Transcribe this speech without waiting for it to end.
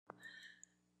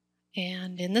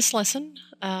And in this lesson,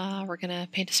 we're going to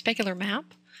paint a specular map.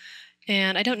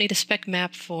 And I don't need a spec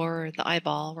map for the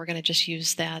eyeball. We're going to just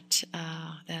use that,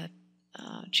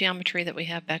 geometry that we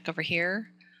have back over here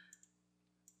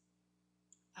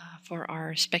for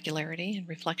our specularity and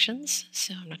reflections.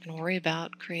 So I'm not going to worry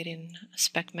about creating a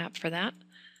spec map for that.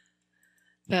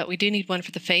 But we do need one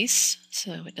for the face,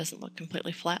 so it doesn't look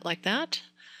completely flat like that.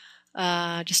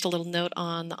 Just a little note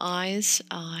on the eyes.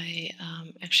 I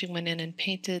actually went in and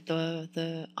painted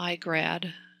the eye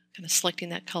grad, kind of selecting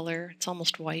that color. It's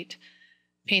almost white.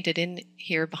 Painted in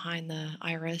here behind the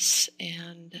iris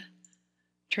and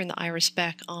turned the iris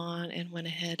back on and went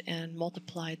ahead and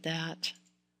multiplied that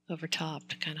over top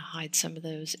to kind of hide some of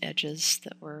those edges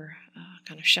that were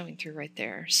kind of showing through right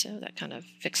there. So that kind of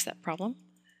fixed that problem.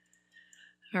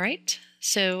 All right,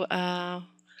 so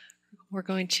we're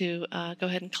going to go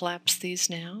ahead and collapse these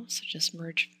now. So just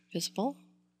merge visible.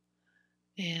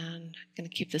 And I'm going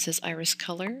to keep this as iris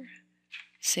color,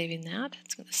 saving that.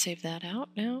 It's going to save that out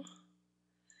now.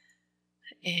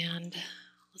 And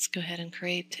let's go ahead and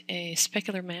create a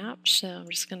specular map. So I'm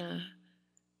just going to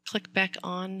click back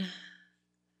on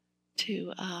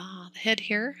to the head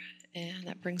here, and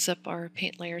that brings up our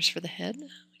paint layers for the head.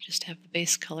 We just have the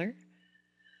base color.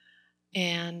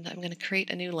 And I'm going to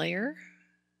create a new layer.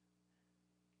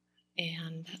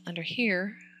 And under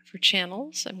here, for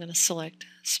channels, I'm going to select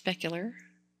specular,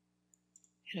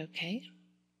 hit OK.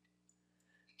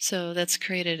 So that's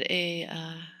created a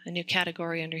new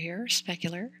category under here,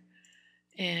 specular.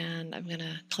 And I'm going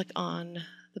to click on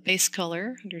the base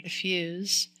color under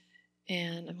diffuse,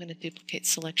 and I'm going to duplicate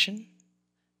selection.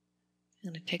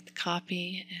 I'm going to take the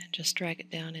copy and just drag it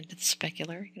down into the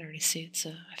specular. You can already see it's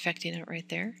affecting it right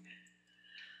there.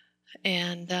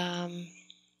 And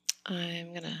I'm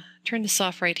going to turn this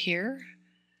off right here.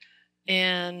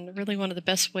 And really one of the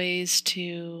best ways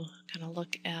to kind of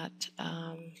look at,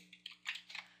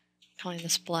 calling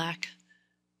this black,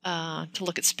 to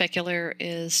look at specular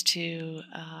is to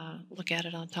look at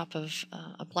it on top of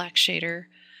a black shader.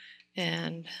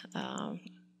 And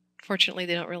fortunately,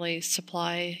 they don't really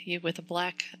supply you with a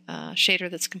black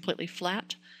shader that's completely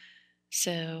flat.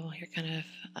 So you're kind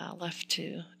of left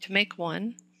to make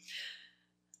one.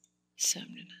 So I'm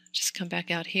going to just come back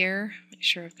out here, make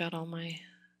sure I've got all my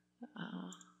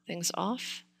things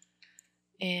off.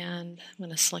 And I'm going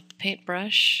to select the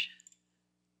paintbrush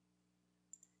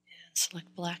and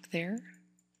select black there.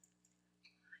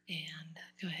 And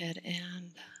go ahead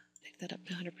and take that up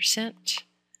to 100%. Take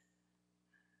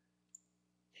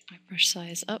my brush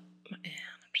size up, and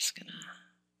I'm just going to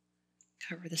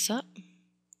cover this up.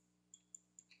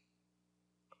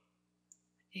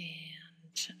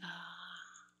 And so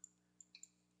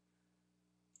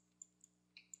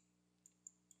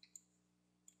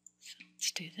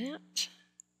let's do that.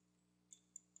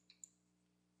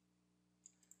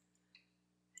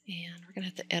 And we're going to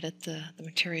have to edit the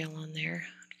material on there,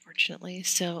 unfortunately.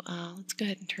 So let's go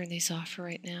ahead and turn these off for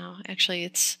right now.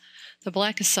 Actually, the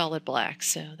black is solid black,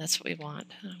 so that's what we want.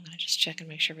 I'm going to just check and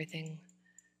make sure everything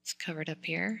is covered up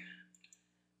here.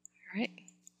 All right.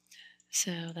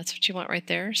 So that's what you want right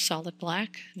there, solid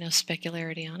black, no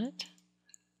specularity on it.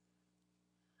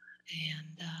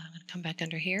 And I'm going to come back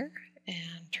under here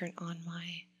and turn on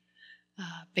my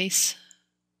base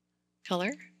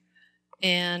color.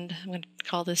 And I'm going to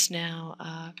call this now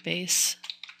base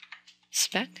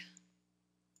spec.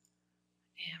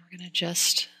 And we're going to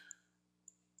adjust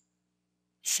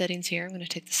settings here. I'm going to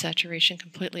take the saturation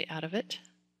completely out of it.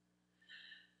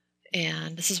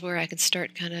 And this is where I can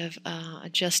start kind of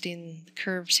adjusting the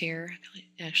curves here,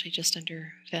 actually just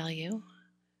under value.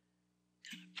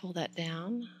 Kind of pull that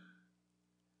down,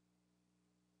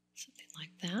 something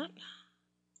like that.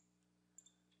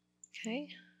 Okay.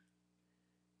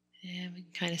 And we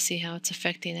can kind of see how it's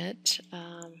affecting it.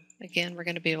 Again, we're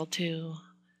going to be able to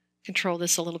control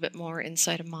this a little bit more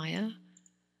inside of Maya.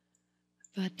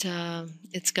 But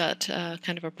it's got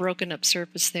kind of a broken up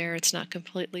surface there. It's not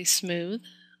completely smooth,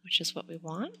 which is what we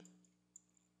want.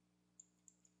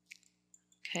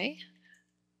 Okay.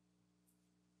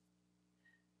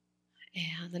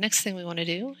 And the next thing we want to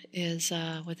do is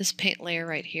with this paint layer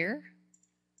right here,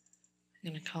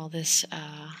 I'm going to call this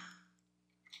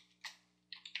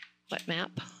wet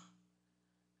map.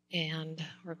 And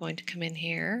we're going to come in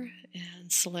here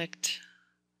and select,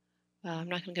 I'm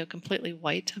not going to go completely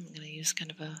white. I'm going to use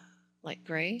kind of a light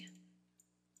gray.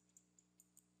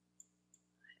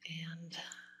 And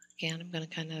again, I'm going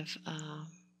to kind of,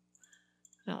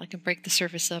 I can break the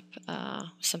surface up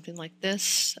with something like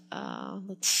this.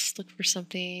 Let's look for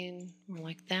something more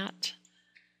like that.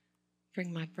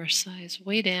 Bring my brush size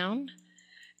way down.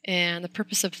 And the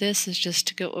purpose of this is just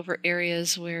to go over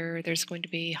areas where there's going to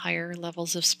be higher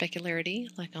levels of specularity,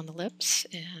 like on the lips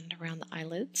and around the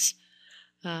eyelids.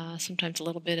 Sometimes a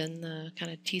little bit in the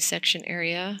kind of T-section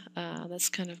area. That's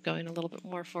kind of going a little bit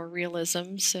more for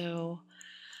realism. So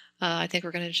I think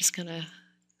we're going to just kind of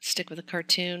stick with the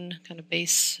cartoon kind of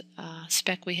base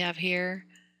spec we have here,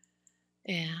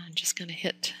 and just going to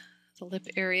hit the lip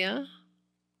area.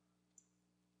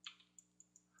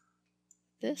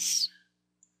 This.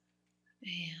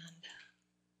 And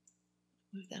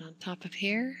move that on top of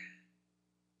here.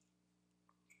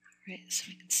 All right, so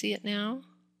we can see it now.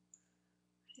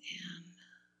 And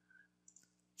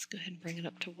let's go ahead and bring it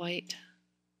up to white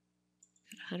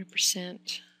at 100%. And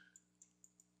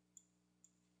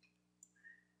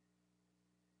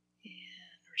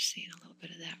we're seeing a little bit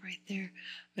of that right there.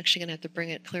 I'm actually going to have to bring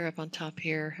it clear up on top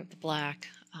here of the black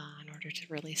in order to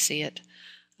really see it.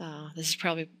 This is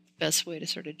probably the best way to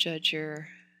sort of judge your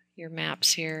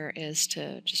maps here, is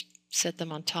to just set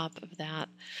them on top of that.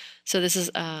 So this is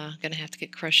going to have to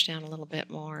get crushed down a little bit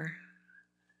more.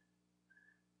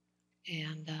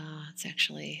 And it's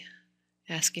actually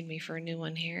asking me for a new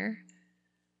one here.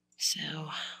 So,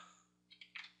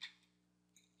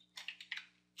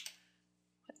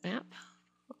 map.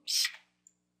 Oops.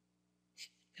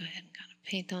 Go ahead and kind of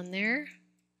paint on there.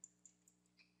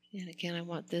 And again, I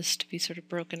want this to be sort of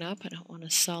broken up. I don't want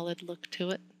a solid look to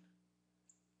it.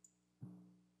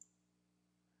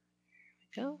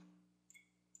 There we go.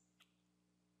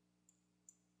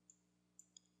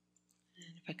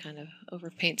 And if I kind of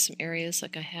overpaint some areas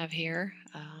like I have here,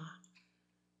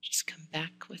 just come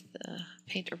back with the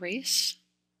paint erase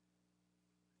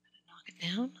and knock it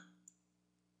down.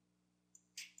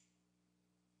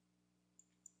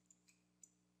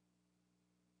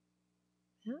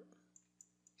 Yeah.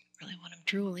 Really want them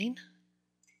drooling.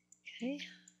 Okay.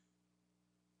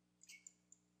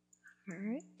 All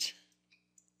right.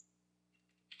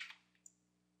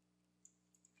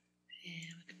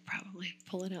 And we could probably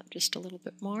pull it out just a little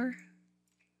bit more.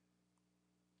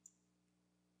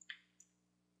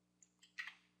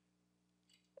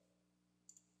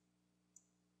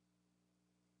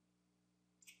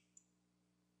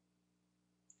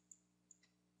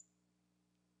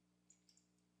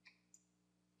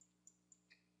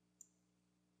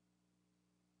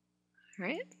 All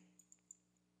right.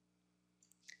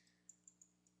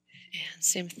 And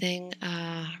same thing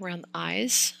around the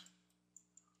eyes.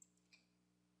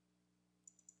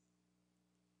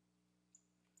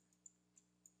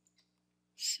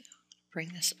 So bring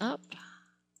this up,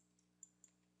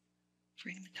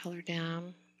 bring the color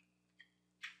down,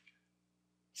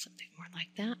 something more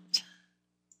like that.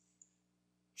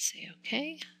 Say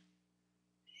okay.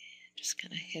 And just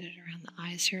kind of hit it around the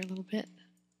eyes here a little bit.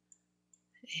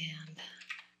 And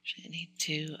actually I need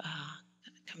to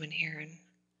come in here and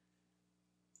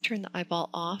turn the eyeball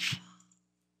off.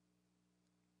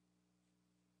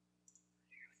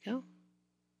 There we go.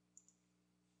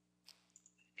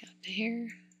 Got to here.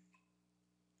 And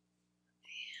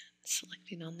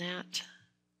selecting on that.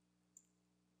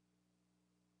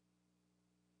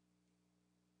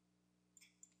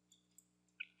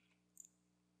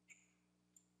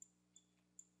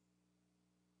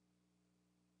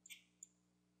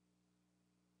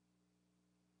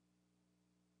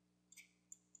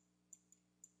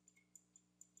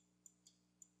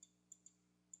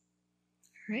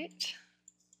 Right.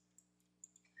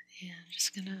 And I'm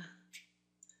just going to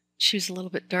choose a little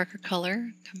bit darker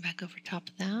color, come back over top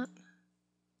of that.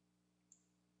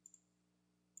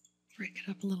 Break it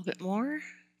up a little bit more.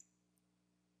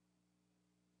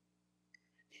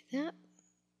 Do that.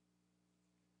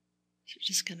 So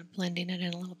just kind of blending it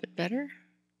in a little bit better.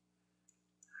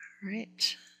 All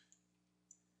right.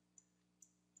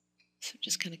 So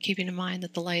just kind of keeping in mind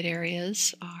that the light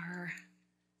areas are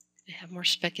going to have more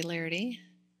specularity.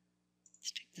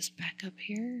 Let's take this back up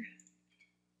here.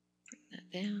 Bring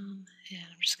that down. And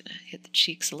I'm just going to hit the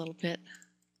cheeks a little bit.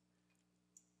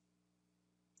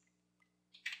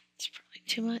 It's probably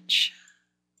too much.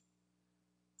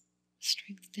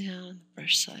 Strength down,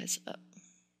 brush size up.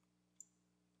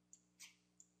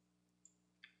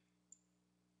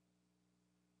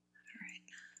 All right.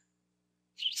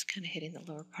 So just kind of hitting the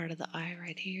lower part of the eye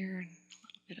right here and a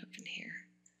little bit up in here.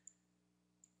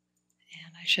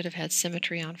 And I should have had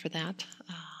symmetry on for that.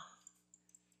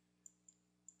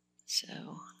 So I'm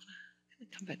going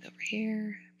to come back over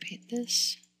here, paint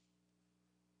this.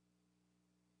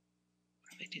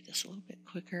 Probably do this a little bit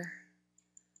quicker.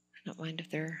 I don't mind if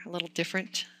they're a little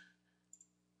different.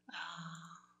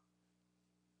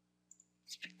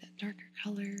 Let's pick that darker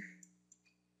color.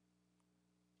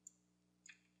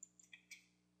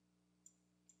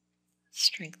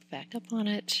 strength back up on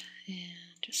it,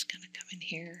 and just kind of come in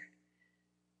here,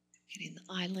 getting the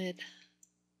eyelid.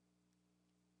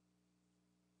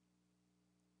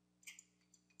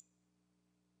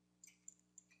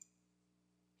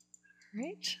 All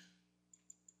right.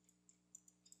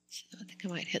 So I think I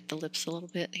might hit the lips a little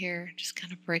bit here, just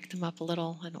kind of break them up a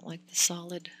little. I don't like the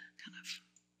solid kind of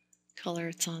color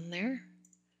it's on there.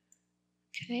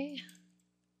 Okay.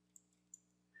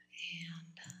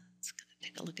 And let's kind of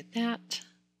take a look at that.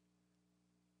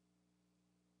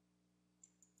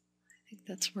 I think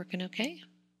that's working okay.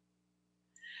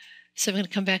 So I'm going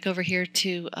to come back over here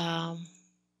to the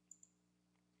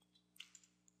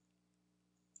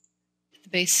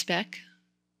base spec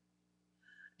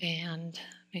and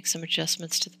make some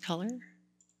adjustments to the color, or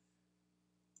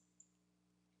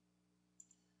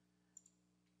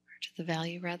to the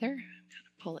value rather. Kind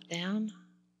of pull it down.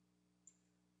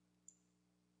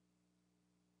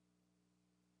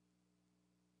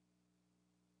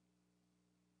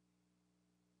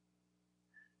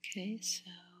 Okay, so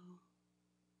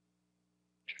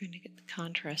trying to get the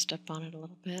contrast up on it a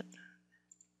little bit.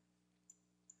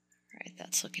 All right,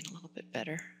 that's looking a little bit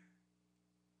better.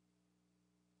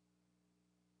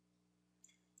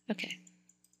 Okay,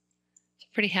 so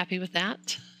pretty happy with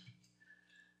that.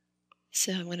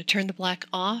 So I'm going to turn the black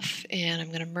off, and I'm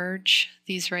going to merge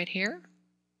these right here.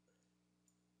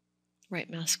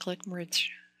 Right mouse click,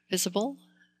 merge visible.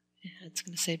 And it's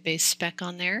going to say base spec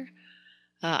on there.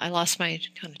 I lost my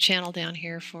kind of channel down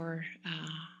here for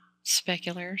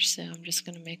specular, so I'm just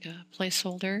going to make a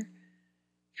placeholder.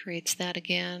 Creates that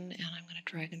again, and I'm going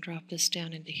to drag and drop this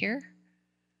down into here.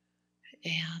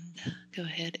 And go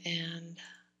ahead and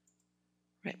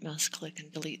right mouse click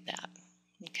and delete that.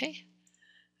 Okay,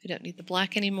 I don't need the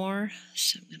black anymore,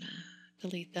 so I'm going to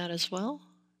delete that as well.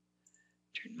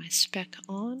 Turn my spec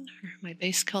on, or my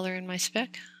base color and my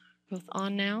spec both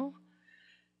on now.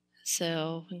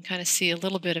 So we can kind of see a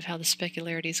little bit of how the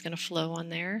specularity is going to flow on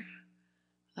there.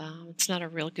 It's not a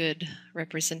real good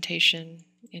representation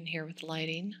in here with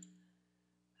lighting,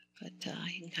 but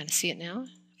you can kind of see it now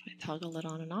if I toggle it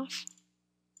on and off.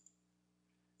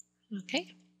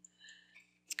 Okay,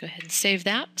 let's go ahead and save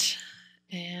that,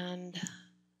 and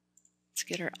let's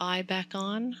get our eye back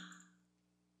on.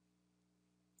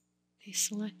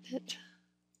 Deselect it.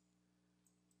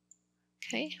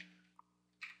 Okay.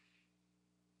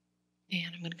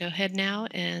 And I'm going to go ahead now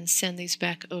and send these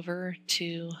back over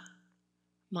to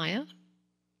Maya.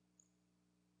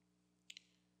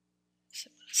 So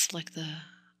I'm going to select the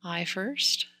eye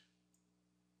first,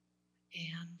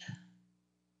 and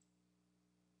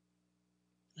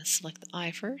let's select the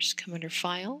eye first, come under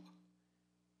File,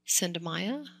 Send to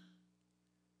Maya,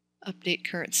 Update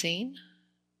Current Scene.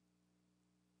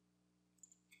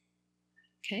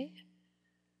 Okay.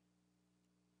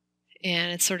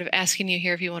 And it's sort of asking you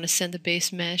here if you want to send the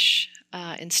base mesh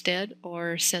instead,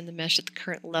 or send the mesh at the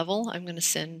current level. I'm going to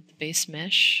send the base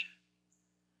mesh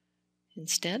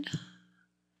instead.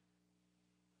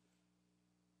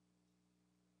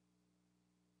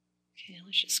 Okay,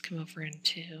 let's just come over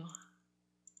into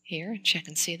here and check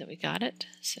and see that we got it.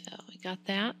 So we got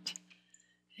that.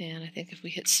 And I think if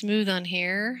we hit smooth on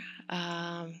here,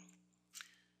 okay,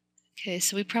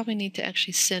 so we probably need to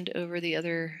actually send over the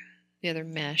other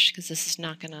mesh, because this is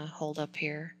not going to hold up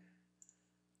here.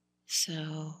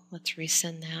 So let's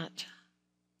resend that.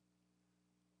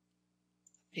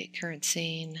 Update current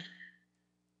scene,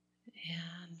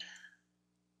 and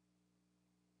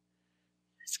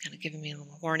it's kind of giving me a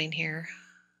little warning here.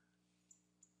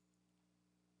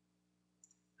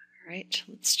 All right,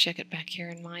 let's check it back here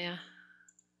in Maya.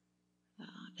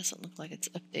 It doesn't look like it's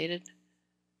updated.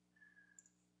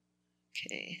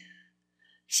 Okay,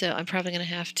 so I'm probably going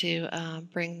to have to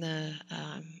bring the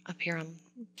up here on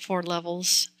 4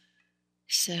 levels.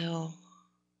 So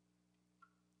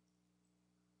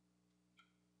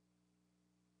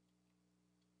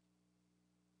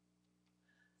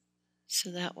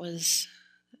that was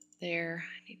there.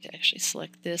 I need to actually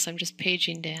select this. I'm just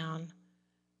paging down,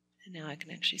 and now I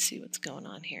can actually see what's going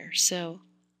on here. So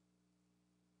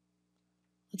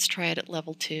let's try it at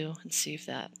level 2 and see if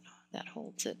that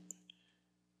holds it.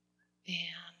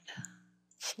 And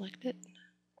select it.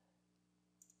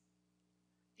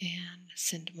 And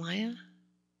send to Maya.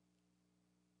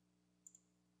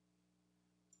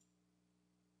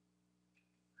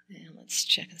 And let's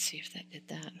check and see if that did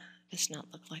that. It does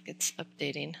not look like it's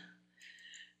updating.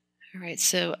 All right,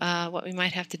 so what we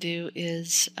might have to do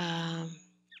is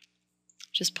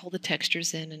just pull the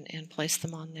textures in and place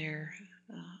them on there,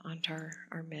 onto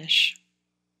our mesh.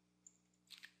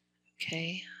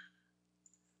 Okay.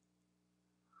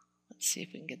 Let's see if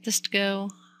we can get this to go.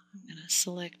 I'm going to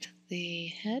select the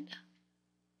head.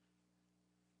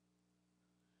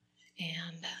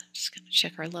 And just going to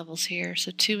check our levels here.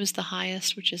 So 2 is the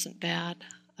highest, which isn't bad.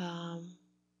 So I'm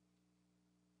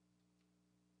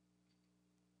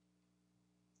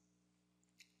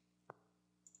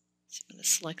going to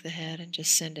select the head and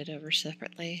just send it over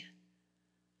separately.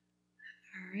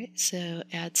 All right, so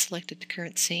add selected to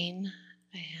current scene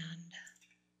and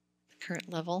the current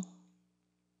level.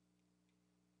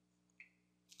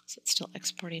 So it's still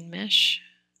exporting mesh.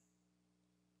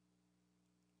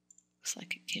 Looks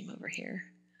like it came over here.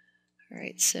 All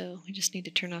right, so we just need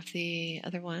to turn off the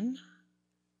other one.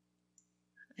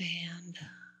 And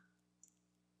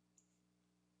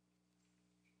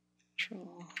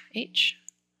Control H.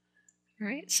 All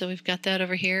right, so we've got that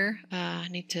over here. I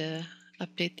need to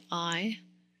update the eye.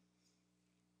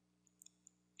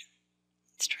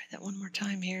 Let's try that one more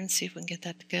time here and see if we can get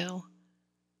that to go.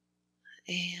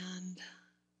 And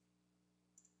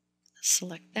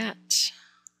select that.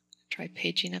 Try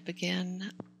paging up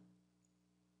again.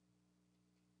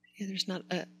 Yeah, there's not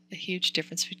a huge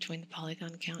difference between the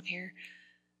polygon count here.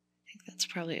 I think that's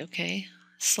probably okay.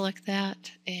 Select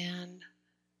that and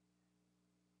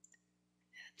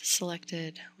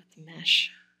selected with the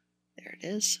mesh. There it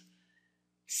is.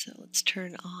 So let's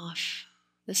turn off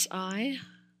this eye.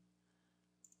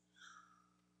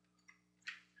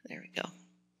 There we go.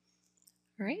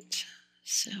 All right,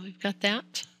 so we've got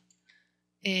that.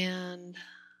 And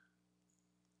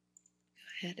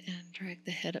go ahead and drag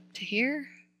the head up to here.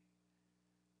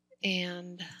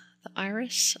 And the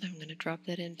iris, I'm going to drop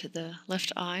that into the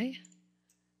left eye.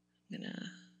 I'm going to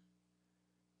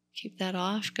keep that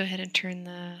off. Go ahead and turn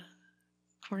the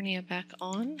cornea back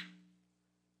on.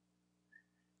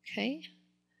 Okay.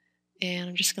 And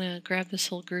I'm just going to grab this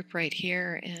whole group right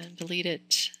here and delete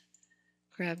it.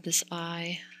 Grab this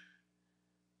eye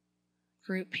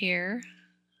group here.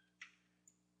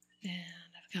 And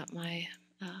I've got my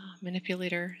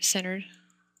manipulator centered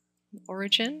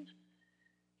origin.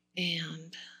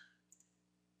 And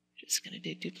just going to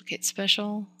do duplicate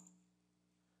special.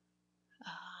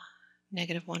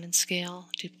 -1 in scale,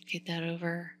 duplicate that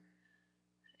over,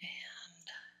 and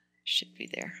it should be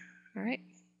there. All right.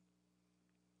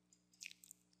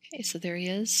 Okay, so there he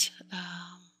is.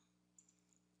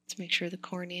 Let's make sure the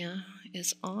cornea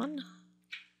is on,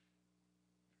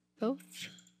 both.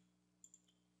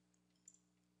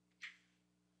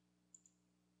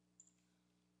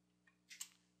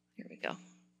 Here we go.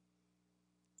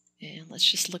 And let's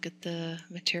just look at the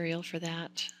material for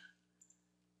that.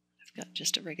 I've got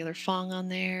just a regular Fong on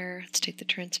there. Let's take the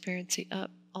transparency up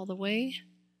all the way.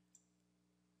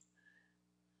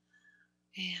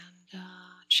 And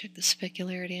check the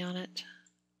specularity on it.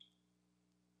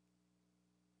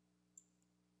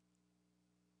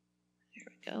 There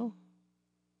we go.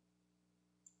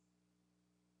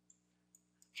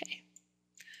 Okay.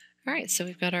 All right, so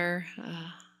we've got our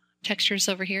textures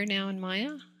over here now in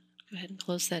Maya. Go ahead and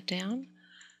close that down.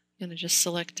 I'm going to just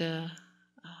select a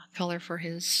color for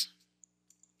his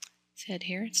head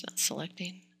here. It's not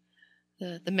selecting.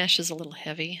 The mesh is a little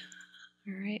heavy.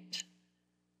 All right.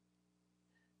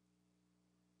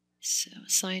 So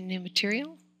assign new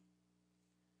material.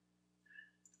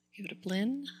 Give it a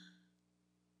blend.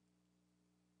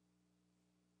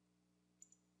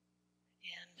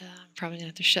 And I'm probably going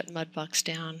to have to shut Mudbox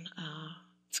down.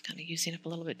 It's kind of using up a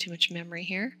little bit too much memory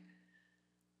here.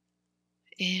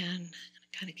 And I'm going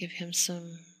to kind of give him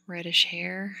some reddish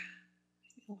hair.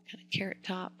 Kind of carrot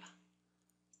top.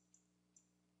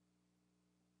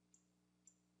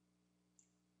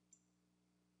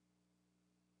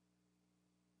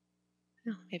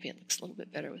 Oh, maybe it looks a little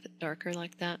bit better with it darker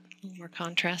like that, a little more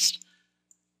contrast.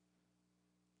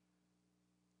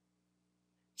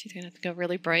 It's either going to have to go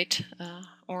really bright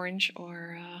orange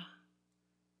or,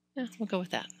 yeah, we'll go with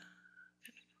that.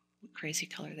 Crazy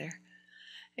color there.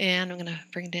 And I'm going to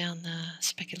bring down the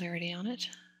specularity on it.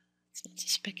 It's not so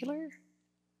specular.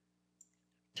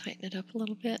 Tighten it up a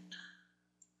little bit.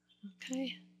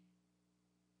 Okay.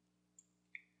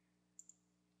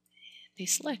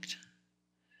 Deselect.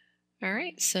 All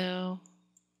right, so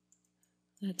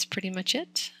that's pretty much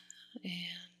it. And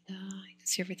you can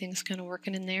see everything's kind of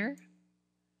working in there.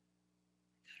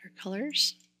 Got our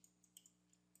colors.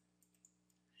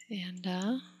 And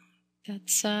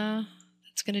that's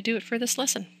going to do it for this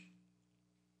lesson.